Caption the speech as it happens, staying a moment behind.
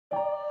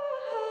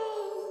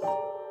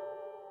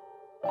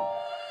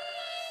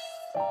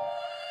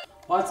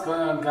What's going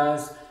on,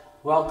 guys?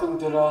 Welcome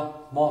to the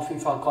More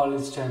FIFA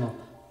College channel.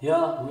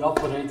 Here we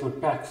operate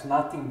with packs,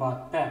 nothing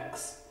but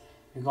packs.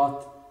 We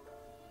got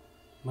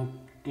a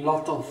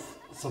lot of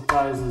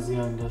surprises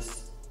here in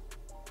this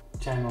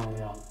channel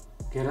here.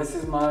 Okay, this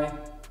is my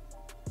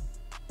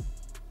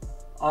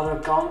other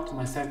account,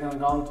 my second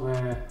account,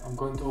 where I'm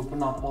going to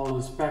open up all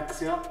those packs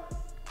here.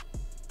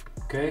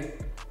 Okay,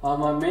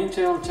 my main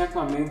channel, check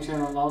my main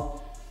channel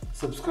out.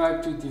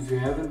 Subscribe to it if you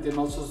haven't, and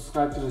also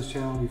subscribe to this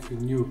channel if you're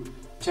new.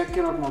 Check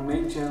it out, my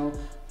main channel.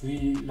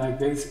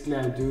 Basically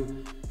I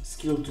do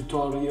skill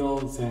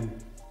tutorials and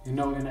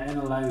and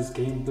analyze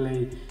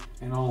gameplay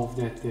and all of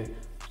that there.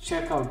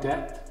 Check out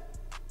that,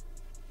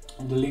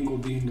 and the link will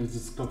be in the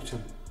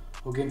description.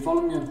 Okay, and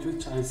follow me on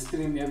Twitch. I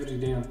stream every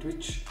day on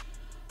Twitch.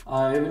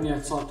 I haven't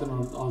yet sorted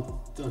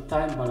out the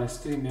time, but I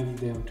stream every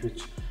day on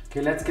Twitch.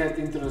 Okay, let's get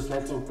into this.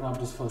 Let's open up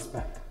this first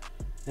pack.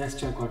 Let's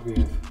check what we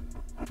have.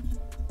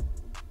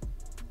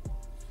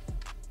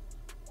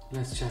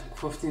 Let's check.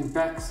 15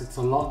 packs, it's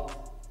a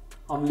lot.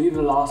 I'm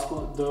leaving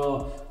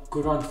the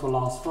good one for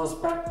last.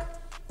 First pack.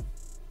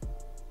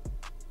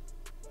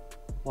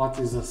 What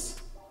is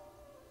this?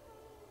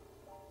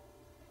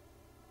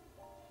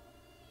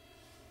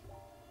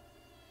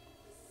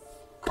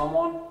 Come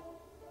on,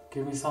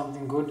 give me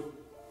something good.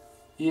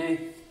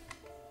 EA?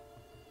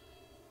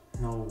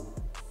 No.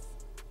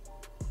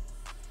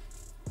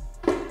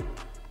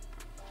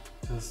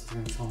 Just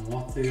drink some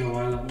water here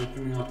while I'm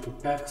opening up the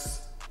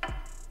packs.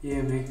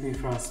 EA make me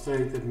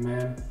frustrated,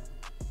 man.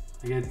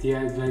 I get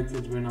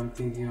dehydrated when I'm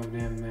thinking of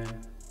them,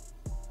 man.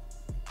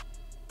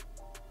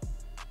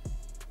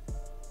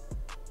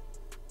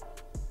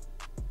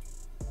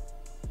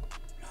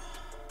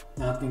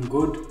 Nothing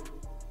good.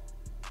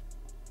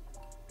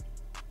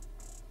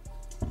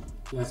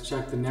 Let's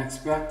check the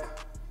next pack.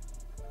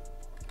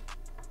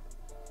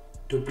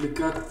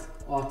 Duplicate.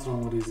 What's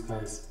wrong with these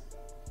guys?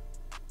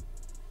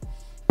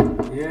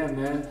 Yeah,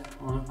 man.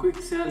 On a quick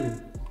selling.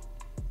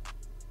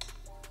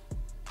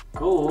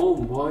 Go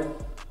home, boy.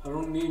 I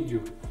don't need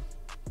you.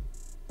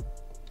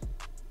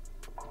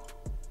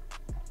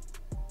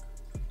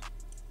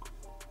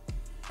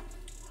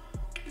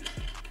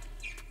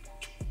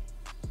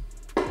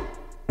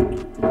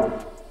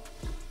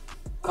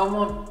 Come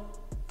on.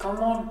 Come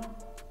on.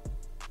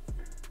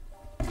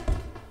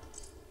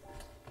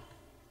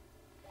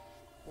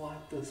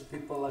 What these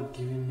people are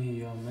giving me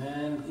here,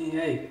 man?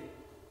 EA.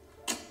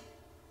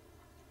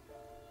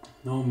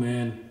 No,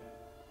 man.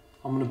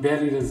 I'm gonna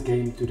bury this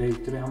game today.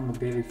 Today I'm gonna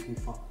bury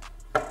FIFA.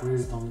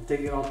 I'm gonna take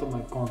it out of my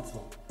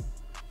console.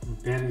 I'm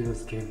gonna bury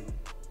this game.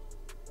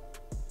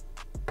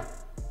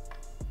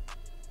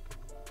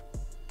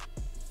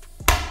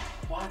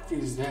 What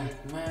is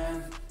that,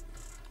 man?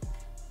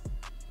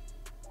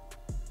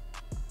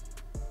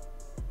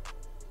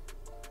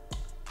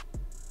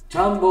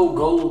 Jumbo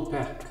gold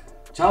pack.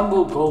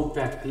 Jumbo gold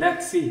pack.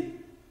 Let's see.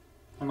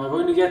 Am I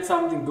going to get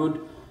something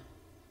good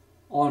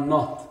or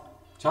not?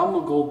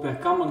 Jumbo gold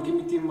pack. Come on, give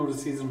me team of the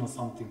season or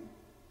something.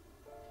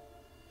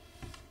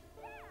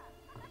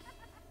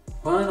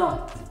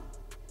 Bernard.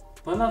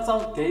 Bernard's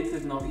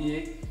outdated now,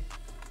 EA.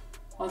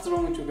 What's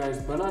wrong with you guys?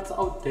 Bernard's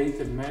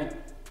outdated, man.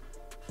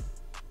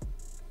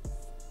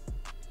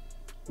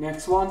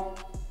 Next one.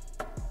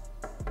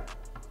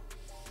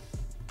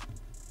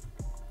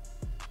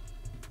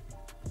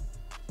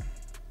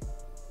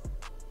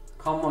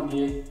 Come on,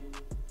 EA.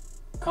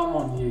 Come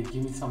on, EA.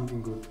 Give me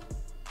something good.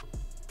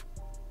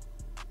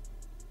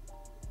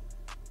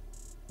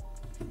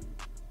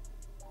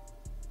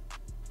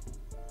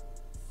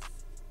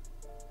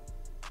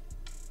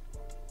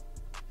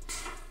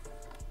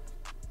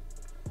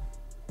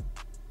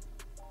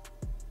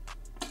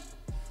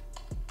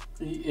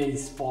 EA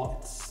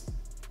Sports.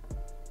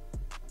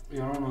 You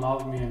don't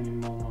love me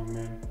anymore, my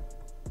man.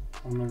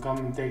 I'm gonna come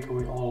and take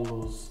away all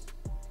those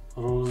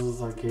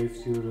roses I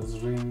gave to you, those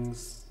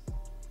rings,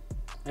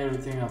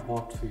 everything I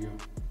bought for you.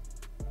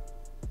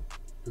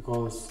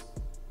 Because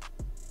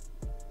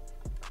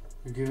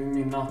you're giving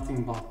me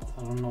nothing but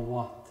I don't know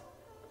what.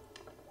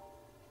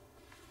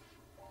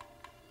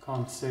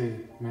 Can't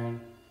say,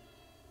 man.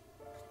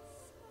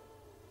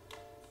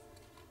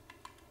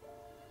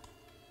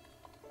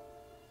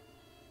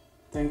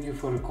 Thank you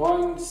for the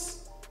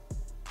coins.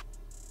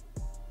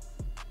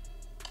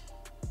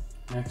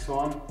 Next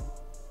one.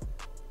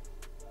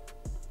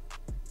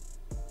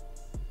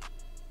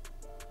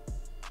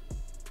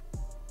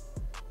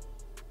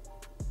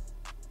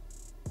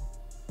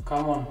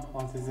 Come on,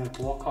 what is that?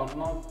 Walkout?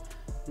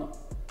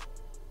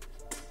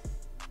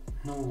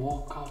 No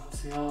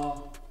walkouts here.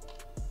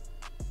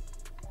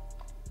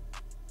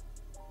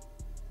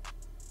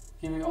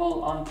 Give me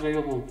all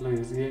untradeable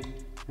players, yeah?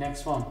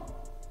 Next one.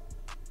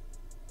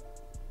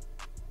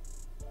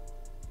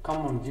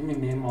 Come on, give me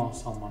name or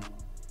someone.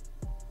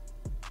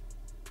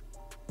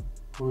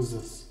 Who's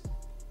this?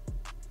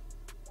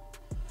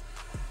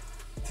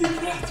 Deep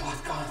breath,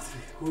 what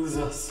country? Who's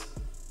this?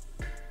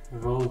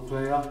 Role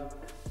player?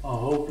 A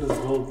hopeless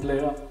role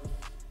player?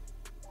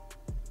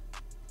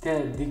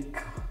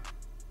 Dick.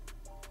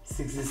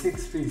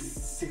 66 pace,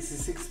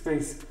 66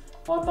 pace.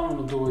 What am I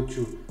gonna do with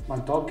you? My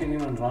dog can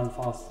even run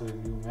faster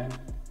than you, man.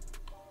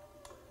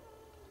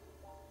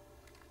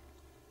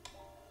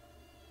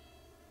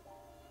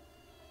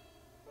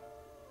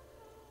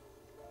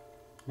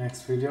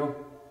 Next video,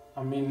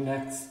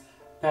 next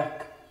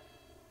pack.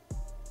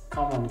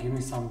 Come on, give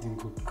me something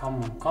good.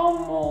 Come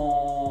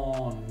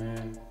on,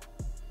 man.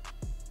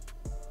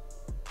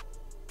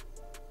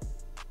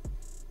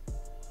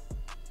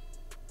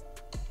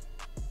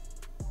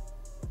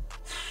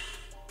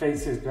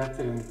 Pace is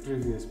better than the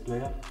previous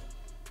player,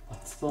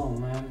 but still,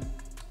 man.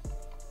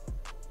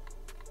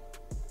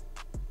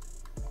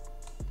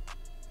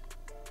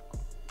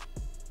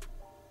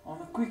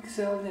 On a quick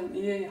sell them,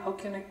 EA, how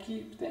can I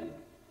keep them?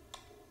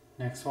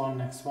 Next one.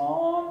 Let's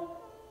go.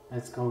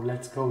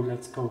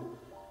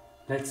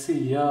 Let's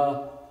see,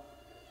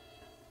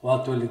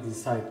 what will it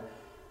decide?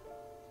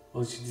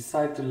 Will she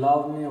decide to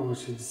love me or will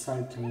she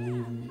decide to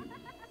leave me?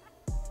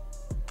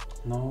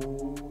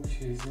 No,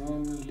 she's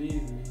going to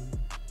leave me.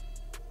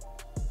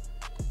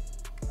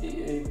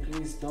 EA,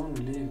 please don't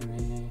leave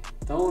me.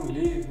 Don't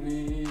leave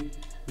me.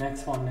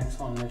 Next one,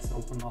 let's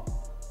open up.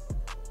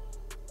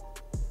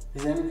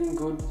 Is anything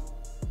good?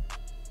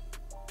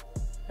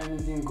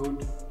 Anything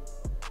good?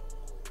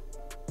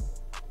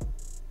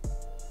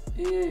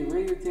 EA,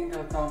 where do you think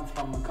I come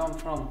from? I come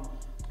from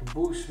the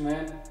bush,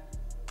 man.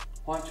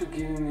 What you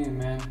giving me,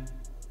 man?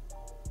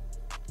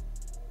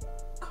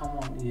 Come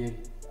on, EA.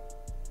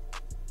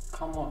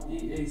 Come on,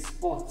 EA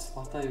Sports.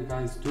 What are you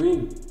guys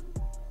doing?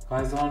 You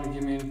guys don't want to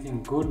give me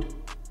anything good?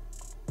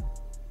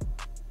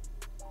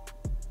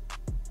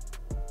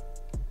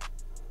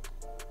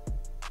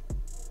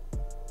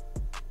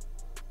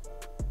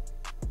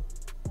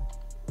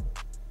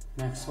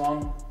 Next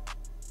one.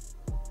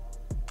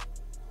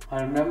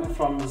 I remember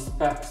from the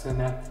specs and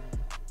that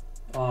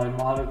in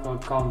my other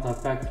account I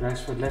packed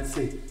Rashford. Let's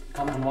see.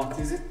 Come on, what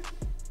is it?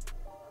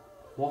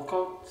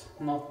 Walkout?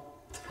 No.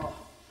 Oh.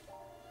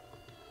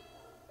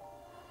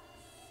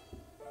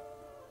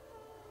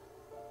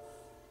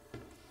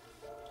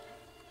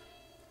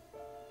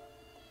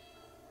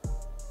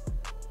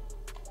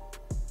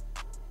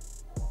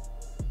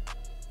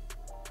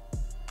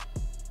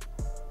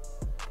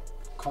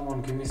 Come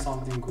on, give me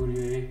something good,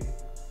 EA.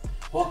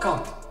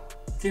 Walkout!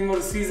 Team of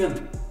the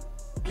season!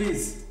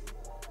 Please!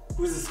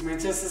 Who's this?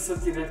 Manchester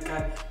City, that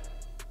guy.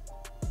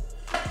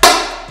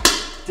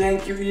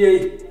 Thank you,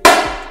 EA!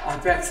 I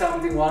packed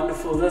something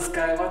wonderful. This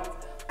guy, what?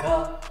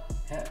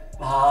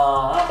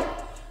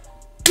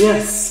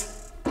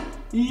 Yes!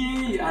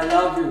 EA! I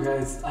love you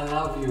guys. I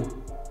love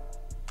you.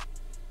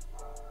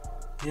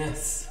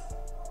 Yes.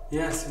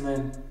 Yes,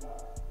 man.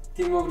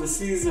 Team of the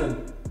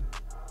season.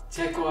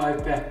 Check what I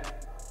packed.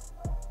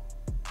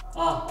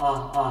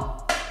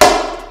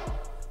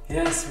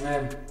 Yes,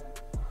 man.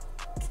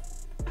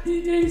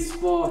 EA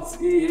Sports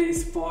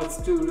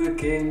to the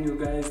game. You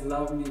guys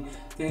love me.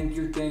 Thank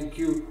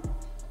you.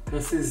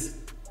 This is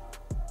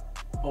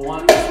a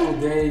wonderful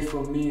day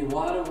for me.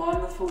 What a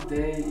wonderful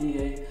day,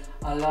 EA.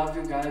 I love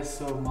you guys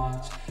so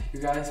much. You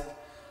guys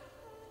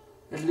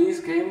at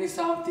least gave me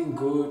something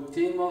good.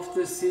 Team of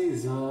the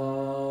season,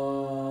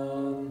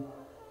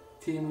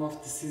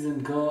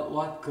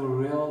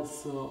 Gorel,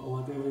 or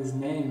whatever his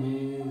name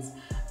is.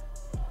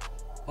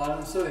 But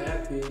I'm so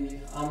happy.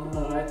 I'm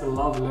gonna write a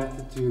love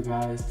letter to you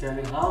guys,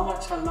 telling how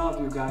much I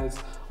love you guys.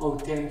 Oh,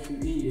 thank you,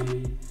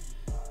 EA.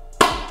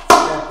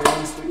 Yeah,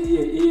 thanks for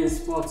EA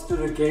Sports to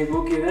the game.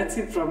 Okay, that's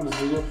it from this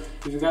video.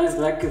 If you guys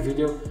like the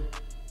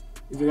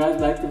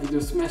video,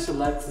 smash a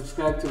like,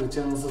 subscribe to the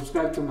channel,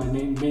 subscribe to my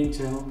main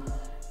channel.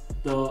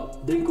 The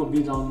link will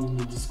be down in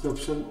the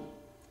description.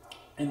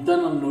 And turn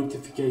on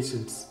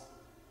notifications.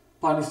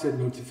 Punish the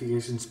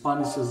notifications,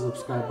 punish the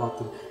subscribe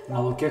button, and I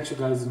will catch you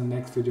guys in the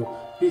next video.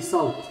 Peace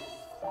out.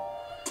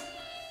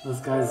 This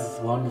guy is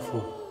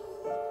wonderful.